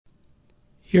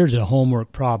Here's a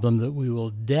homework problem that we will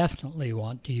definitely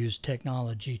want to use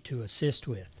technology to assist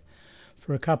with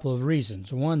for a couple of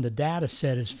reasons. One, the data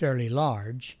set is fairly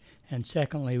large, and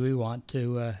secondly, we want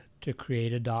to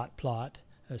create a dot plot,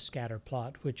 a scatter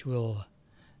plot, which will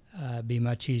be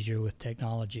much easier with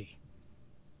technology.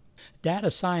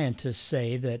 Data scientists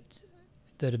say that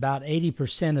about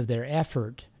 80% of their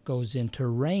effort goes into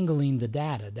wrangling the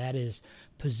data, that is,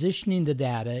 positioning the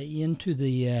data into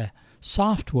the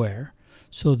software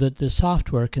so that the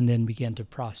software can then begin to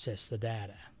process the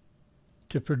data.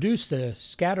 To produce the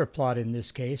scatter plot in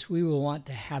this case, we will want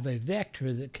to have a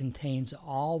vector that contains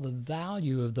all the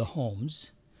value of the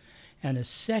homes and a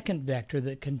second vector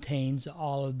that contains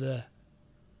all of the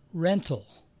rental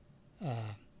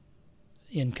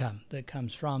income that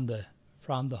comes from the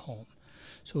home.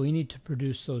 So we need to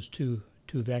produce those two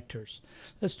vectors.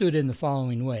 Let's do it in the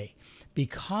following way.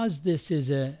 Because this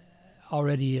is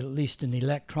already at least an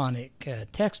electronic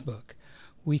textbook,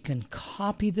 we can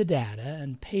copy the data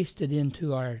and paste it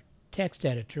into our text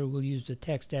editor. We'll use the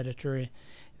text editor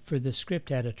for the script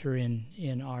editor in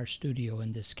RStudio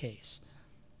in this case.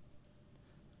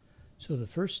 So the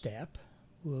first step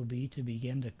will be to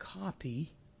begin to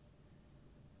copy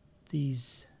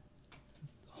these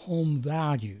home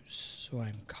values. So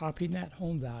I'm copying that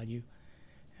home value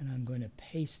and I'm going to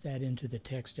paste that into the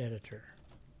text editor.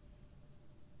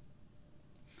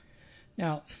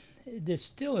 Now, this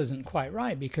still isn't quite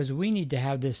right because we need to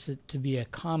have this to be a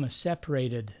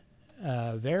comma-separated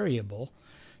variable.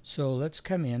 So let's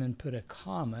come in and put a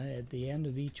comma at the end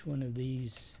of each one of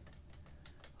these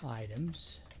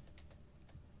items.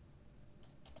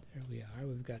 There we are.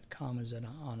 We've got commas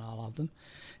on all of them.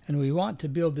 And we want to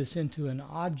build this into an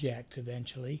object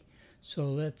eventually. So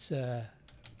let's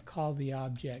call the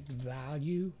object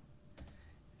value,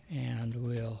 and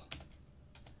we'll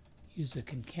use the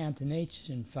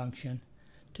concatenation function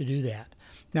to do that.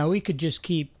 Now we could just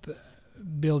keep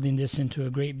building this into a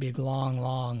great big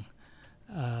long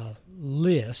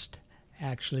list.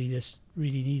 Actually, this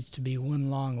really needs to be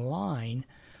one long line,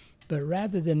 but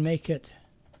rather than make it,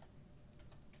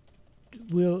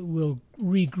 we'll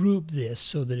regroup this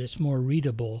so that it's more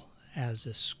readable as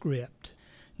a script.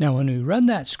 Now when we run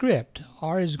that script,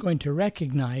 R is going to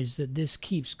recognize that this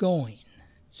keeps going.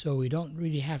 So we don't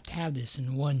really have to have this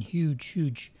in one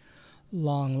huge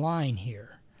long line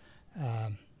here.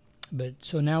 But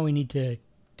so now we need to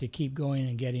keep going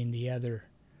and getting the other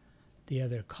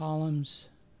columns.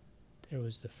 There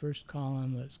was the first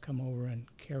column. Let's come over and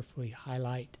carefully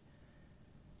highlight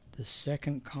the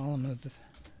second column of the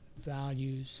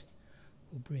values.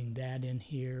 We'll bring that in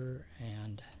here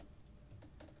and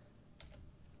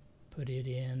put it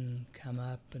in, come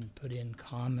up and put in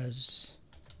commas,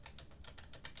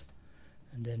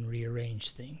 and then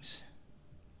rearrange things.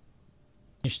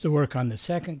 Finish the work on the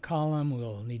second column.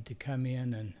 We'll need to come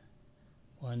in and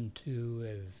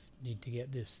need to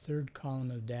get this third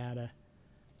column of data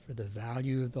for the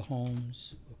value of the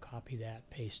homes. We'll copy that,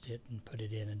 paste it, and put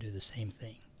it in and do the same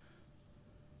thing.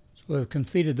 So we've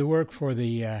completed the work for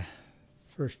the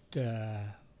first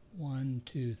 1,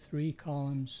 2, 3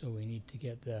 columns. So we need to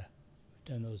get we've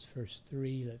done those first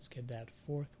 3. Let's get that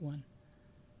fourth one.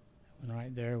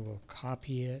 Right there, we'll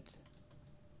copy it,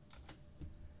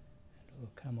 and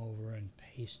we'll come over and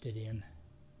paste it in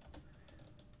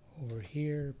over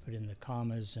here, put in the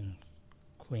commas and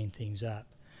clean things up.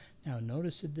 Now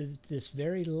notice that this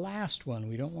very last one,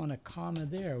 we don't want a comma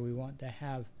there, we want to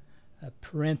have a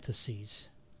parentheses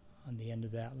on the end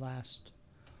of that last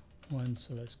one.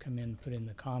 So let's come in, put in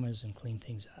the commas and clean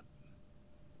things up.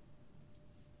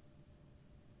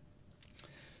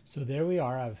 So there we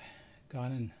are. I've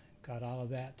gone and got all of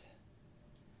that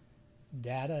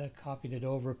data, copied it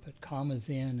over, put commas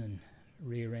in, and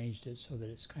rearranged it so that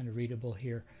it's kind of readable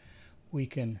here. We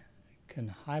can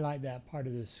highlight that part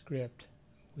of the script.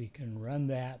 We can run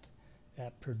that.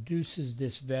 That produces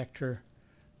this vector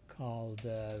called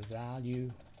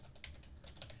value.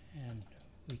 And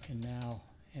we can now,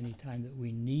 anytime that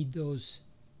we need those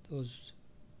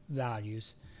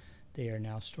values, they are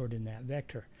now stored in that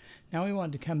vector. Now we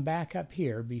want to come back up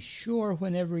here. Be sure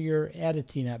whenever you're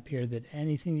editing up here that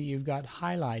anything that you've got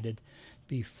highlighted,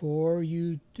 before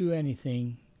you do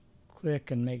anything,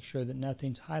 click and make sure that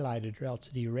nothing's highlighted, or else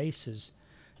it erases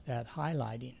that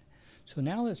highlighting. So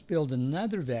now let's build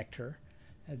another vector.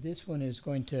 This one is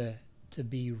going to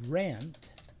be rent.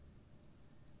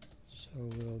 So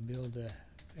we'll build a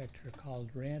vector called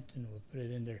rent, and we'll put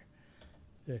it into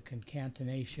the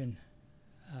concatenation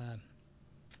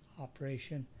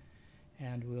operation,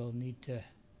 and we'll need to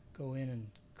go in and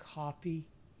copy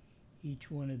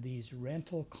each one of these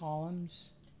rental columns,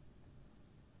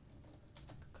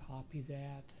 copy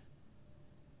that,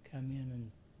 come in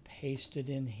and paste it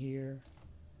in here,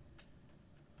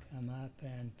 come up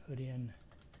and put in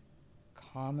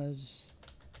commas,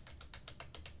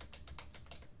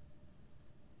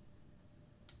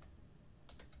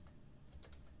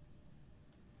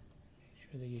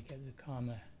 make sure that you get the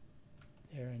comma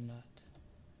there and not,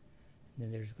 and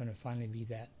then there's going to finally be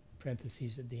that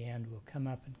parentheses at the end. We'll come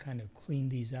up and kind of clean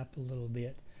these up a little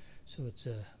bit so it's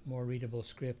a more readable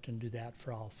script, and do that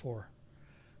for all 4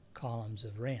 columns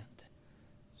of rent.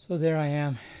 So there I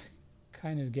am,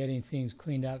 kind of getting things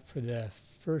cleaned up for the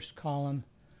first column.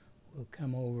 We'll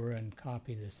come over and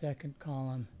copy the second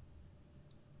column,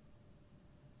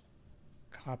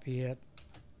 copy it,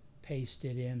 paste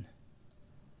it in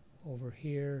over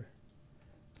here,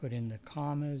 put in the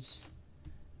commas,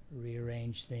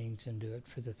 rearrange things, and do it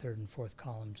for the third and fourth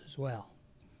columns as well.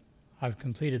 I've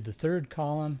completed the third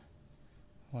column.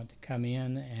 I want to come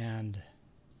in and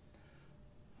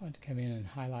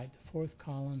highlight the fourth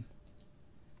column,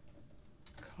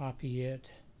 copy it,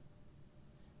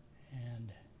 and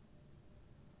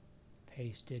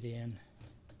paste it in,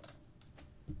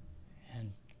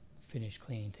 and finish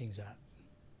cleaning things up.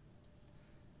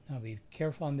 Now be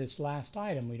careful on this last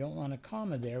item. We don't want a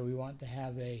comma there. We want to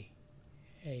have a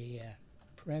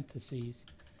parentheses.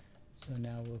 So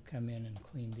now we'll come in and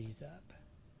clean these up.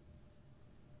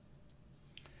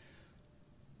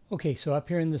 Okay, so up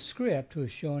here in the script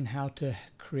we've shown how to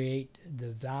create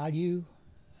the value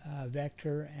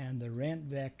vector and the rent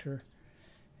vector,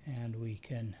 and we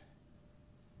can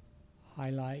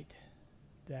highlight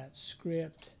that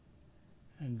script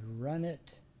and run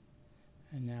it,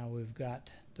 and now we've got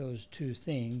those 2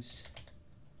 things.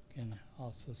 We can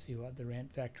also see what the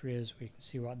rent vector is, we can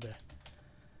see what the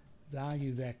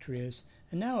value vector is,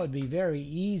 and now it would be very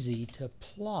easy to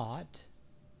plot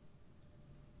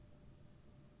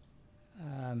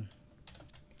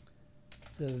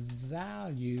the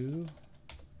value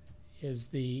is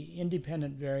the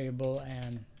independent variable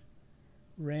and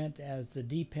rent as the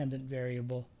dependent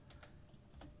variable,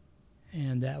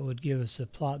 and that would give us a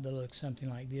plot that looks something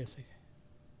like this.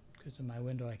 Because of my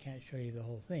window I can't show you the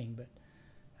whole thing, but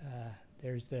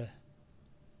there's the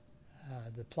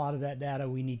plot of that data.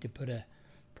 We need to put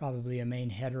probably a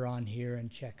main header on here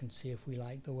and check and see if we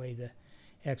like the way the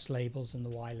X labels and the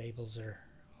Y labels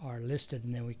are listed,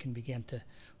 and then we can begin to,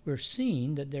 we're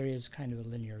seeing that there is kind of a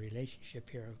linear relationship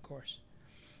here, of course.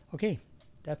 Okay,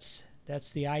 that's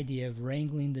the idea of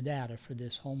wrangling the data for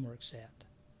this homework set.